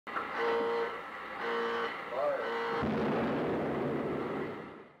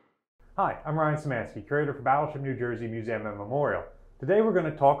Hi, I'm Ryan Szymanski, curator for Battleship New Jersey Museum and Memorial. Today we're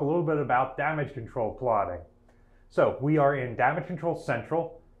going to talk a little bit about damage control plotting. So we are in Damage Control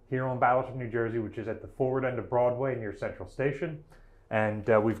Central here on Battleship New Jersey, which is at the forward end of Broadway near Central Station. And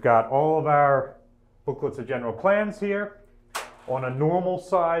we've got all of our booklets of general plans here. On a normal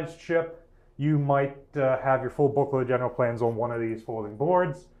sized ship, you might have your full booklet of general plans on one of these folding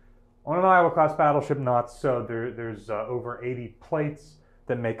boards. On an Iowa class battleship, not so. There's over 80 plates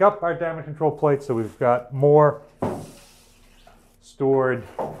that make up our damage control plates, so we've got more stored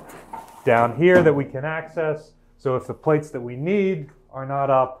down here that we can access. So if the plates that we need are not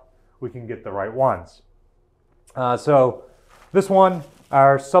up, we can get the right ones. So this one,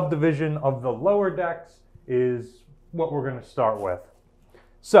 our subdivision of the lower decks, is what we're going to start with.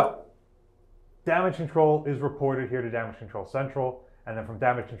 So damage control is reported here to Damage Control Central, and then from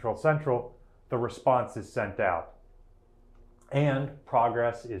Damage Control Central, the response is sent out. And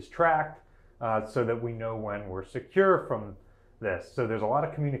progress is tracked so that we know when we're secure from this. So there's a lot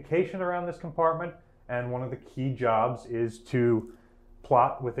of communication around this compartment, and one of the key jobs is to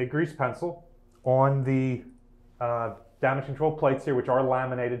plot with a grease pencil on the damage control plates here, which are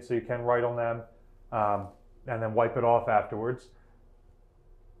laminated so you can write on them, and then wipe it off afterwards.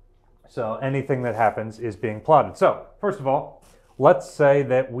 So anything that happens is being plotted. So first of all, let's say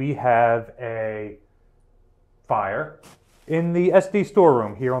that we have a fire in the SD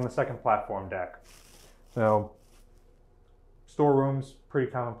storeroom here on the second platform deck. So storerooms, pretty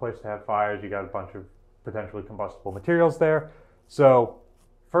common place to have fires. You got a bunch of potentially combustible materials there. So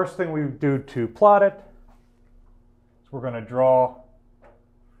first thing we do to plot it is we're going to draw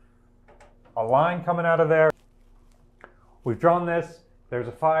a line coming out of there. We've drawn this. There's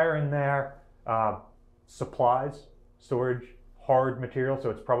a fire in there. Supplies, storage, hard material,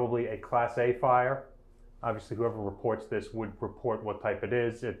 so it's probably a Class A fire. Obviously, whoever reports this would report what type it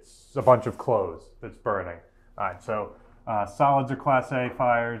is. It's a bunch of clothes that's burning. All right, so solids are Class A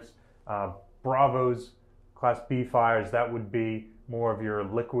fires. Bravos, Class B fires, that would be more of your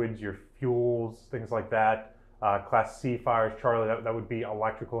liquids, your fuels, things like that. Class C fires, Charlie, that would be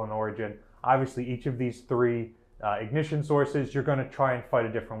electrical in origin. Obviously, each of these three ignition sources, you're going to try and fight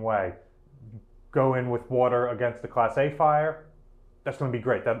a different way. Go in with water against the Class A fire. That's going to be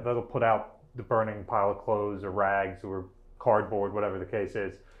great. That'll put out the burning pile of clothes or rags or cardboard, whatever the case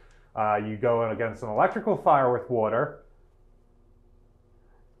is. You go in against an electrical fire with water,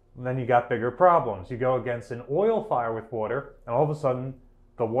 and then you got bigger problems. You go against an oil fire with water, and all of a sudden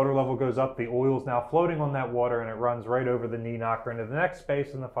the water level goes up, the oil is now floating on that water, and it runs right over the knee knocker into the next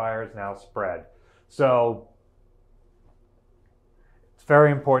space, and the fire is now spread. So it's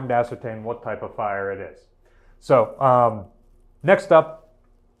very important to ascertain what type of fire it is. So next up,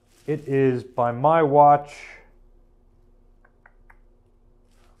 it is, by my watch,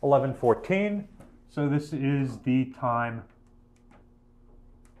 11:14. So this is the time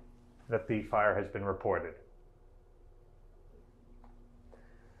that the fire has been reported.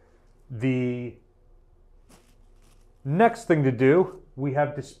 The next thing to do, we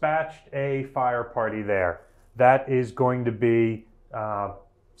have dispatched a fire party there. That is going to be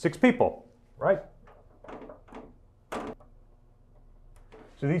 6 people, right?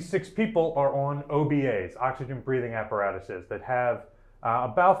 So these 6 people are on OBAs, oxygen breathing apparatuses, that have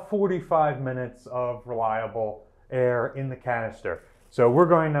about 45 minutes of reliable air in the canister. So we're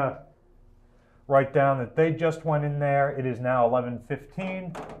going to write down that they just went in there. It is now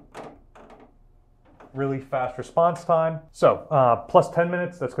 11:15. Really fast response time. So plus 10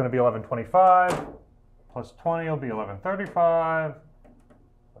 minutes, that's going to be 11:25. Plus 20 will be 11:35,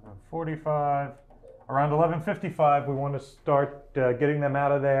 11:45. Around 11:55, we want to start getting them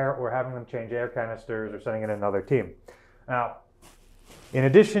out of there, or having them change air canisters, or sending in another team. Now, in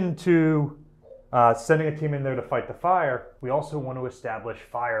addition to sending a team in there to fight the fire, we also want to establish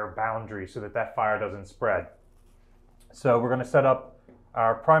fire boundaries so that that fire doesn't spread. So we're going to set up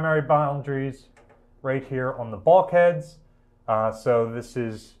our primary boundaries right here on the bulkheads. So this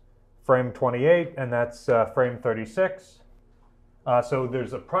is frame 28, and that's frame 36. So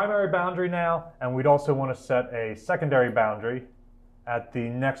there's a primary boundary now, and we'd also want to set a secondary boundary at the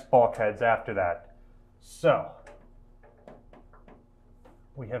next bulkheads after that. So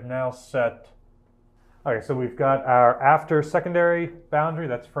we have now set, okay, so we've got our after secondary boundary,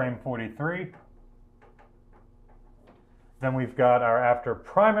 that's frame 43. Then we've got our after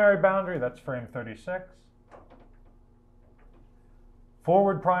primary boundary, that's frame 36.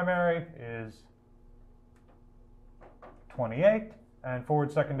 Forward primary is 28, and forward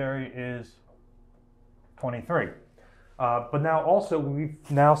secondary is 23. But now also we've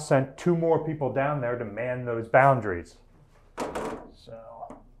now sent 2 more people down there to man those boundaries. So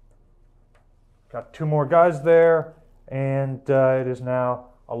got 2 more guys there, and it is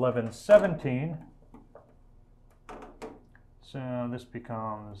now 11:17. So this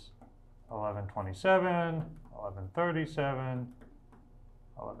becomes 11:27, 11:37,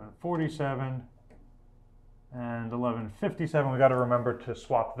 11:47, and 11:57. We got to remember to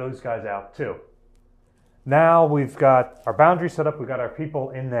swap those guys out too. Now we've got our boundary set up. We've got our people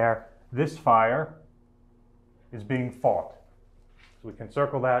in there. This fire is being fought. So we can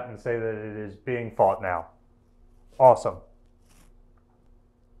circle that and say that it is being fought now. Awesome.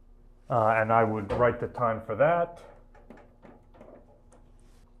 And I would write the time for that.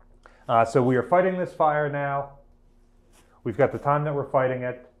 So we are fighting this fire now. We've got the time that we're fighting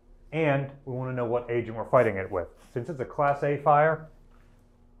it, and we want to know what agent we're fighting it with. Since it's a Class A fire,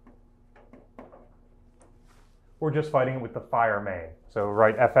 we're just fighting it with the fire main. So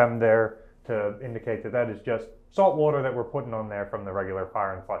write FM there to indicate that that is just salt water that we're putting on there from the regular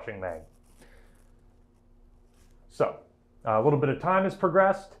fire and flushing main. So a little bit of time has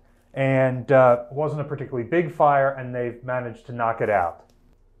progressed, and it wasn't a particularly big fire, and they've managed to knock it out.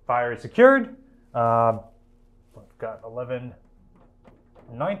 Fire is secured. We've got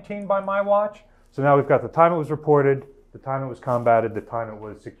 11:19 by my watch. So now we've got the time it was reported, the time it was combated, the time it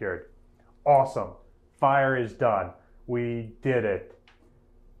was secured. Awesome. Fire is done. We did it.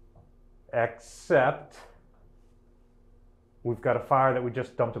 Except we've got a fire that we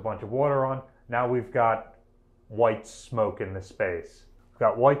just dumped a bunch of water on. Now we've got white smoke in the space. We've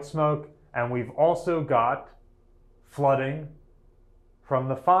got white smoke, and we've also got flooding from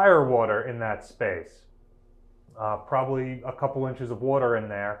the fire water in that space. Probably a couple inches of water in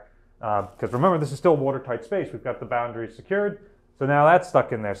there. Because remember, this is still a watertight space. We've got the boundaries secured. So now that's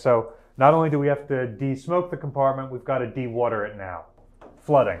stuck in there. So not only do we have to de-smoke the compartment, we've got to de-water it now.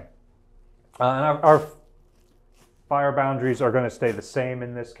 Flooding. And our fire boundaries are going to stay the same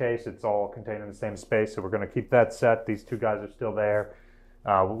in this case. It's all contained in the same space, so we're going to keep that set. These 2 guys are still there.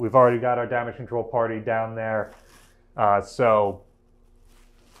 We've already got our damage control party down there. So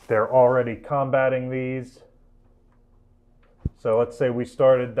they're already combating these. So let's say we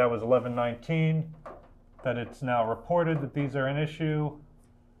started, that was 11:19, that it's now reported that these are an issue.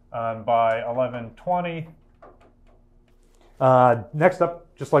 By 11:20. Next up,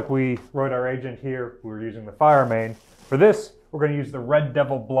 just like we wrote our agent here, we were using the fire main. For this, we're going to use the Red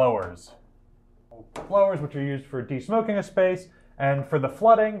Devil blowers. Blowers, which are used for de-smoking a space. And for the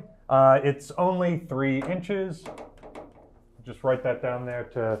flooding, it's only 3 inches. Just write that down there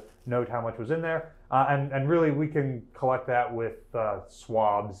to note how much was in there. And really, we can collect that with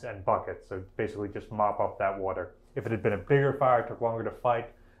swabs and buckets. So basically just mop up that water. If it had been a bigger fire, it took longer to fight,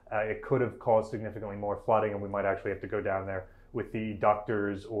 it could have caused significantly more flooding, and we might actually have to go down there with the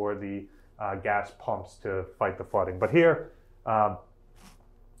ductors or the gas pumps to fight the flooding. But here,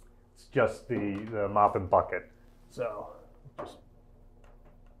 it's just the mop and bucket. So just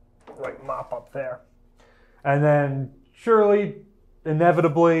like mop up there. And then surely,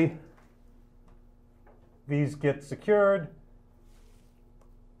 inevitably, these get secured.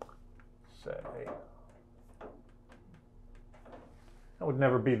 Say, that would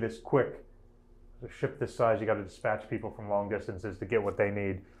never be this quick. A ship this size, you got to dispatch people from long distances to get what they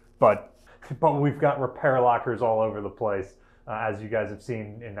need. But we've got repair lockers all over the place, as you guys have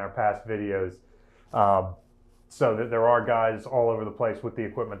seen in our past videos. So that there are guys all over the place with the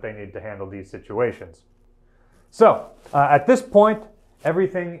equipment they need to handle these situations. So at this point,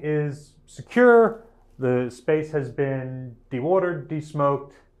 everything is secure. The space has been dewatered,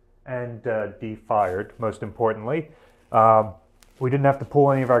 de-smoked, and de-fired, most importantly. We didn't have to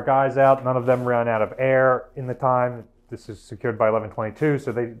pull any of our guys out. None of them ran out of air in the time. This is secured by 11:22,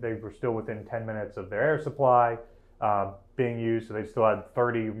 so they were still within 10 minutes of their air supply being used, so they still had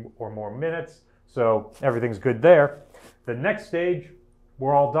 30 or more minutes, so everything's good there. The next stage,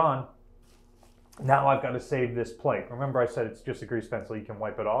 we're all done. Now I've got to save this plate. Remember I said it's just a grease pencil, you can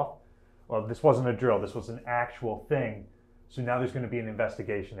wipe it off? Well, this wasn't a drill, this was an actual thing, so now there's going to be an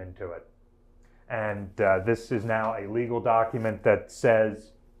investigation into it. And this is now a legal document that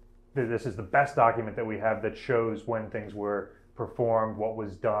says, this is the best document that we have that shows when things were performed, what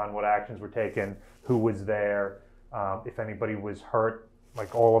was done, what actions were taken, who was there, if anybody was hurt,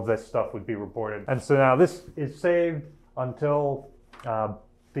 like all of this stuff would be reported. And so now this is saved until the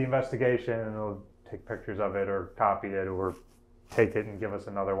investigation, and they'll take pictures of it or copy it or take it and give us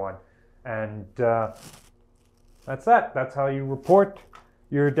another one. And that's that. That's how you report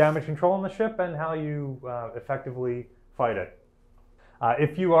your damage control on the ship and how you effectively fight it.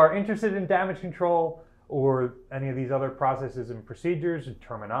 If you are interested in damage control or any of these other processes and procedures and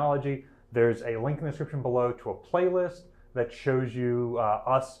terminology, there's a link in the description below to a playlist that shows you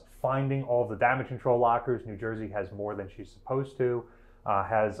us finding all the damage control lockers. New Jersey has more than she's supposed to.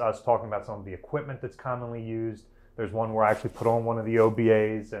 Has us talking about some of the equipment that's commonly used. There's one where I actually put on one of the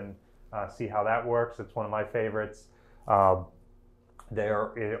OBAs and see how that works. It's one of my favorites.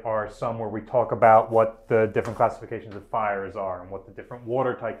 There are some where we talk about what the different classifications of fires are and what the different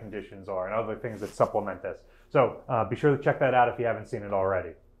watertight conditions are and other things that supplement this. So be sure to check that out if you haven't seen it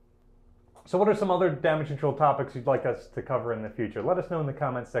already. So what are some other damage control topics you'd like us to cover in the future? Let us know in the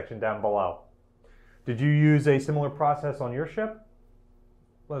comments section down below. Did you use a similar process on your ship?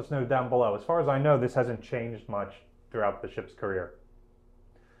 Let us know down below. As far as I know, this hasn't changed much throughout the ship's career.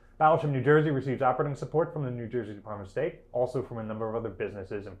 Battleship New Jersey receives operating support from the New Jersey Department of State, also from a number of other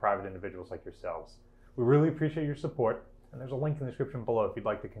businesses and private individuals like yourselves. We really appreciate your support, and there's a link in the description below if you'd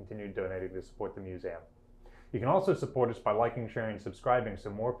like to continue donating to support the museum. You can also support us by liking, sharing, and subscribing so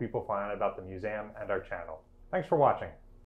more people find out about the museum and our channel. Thanks for watching.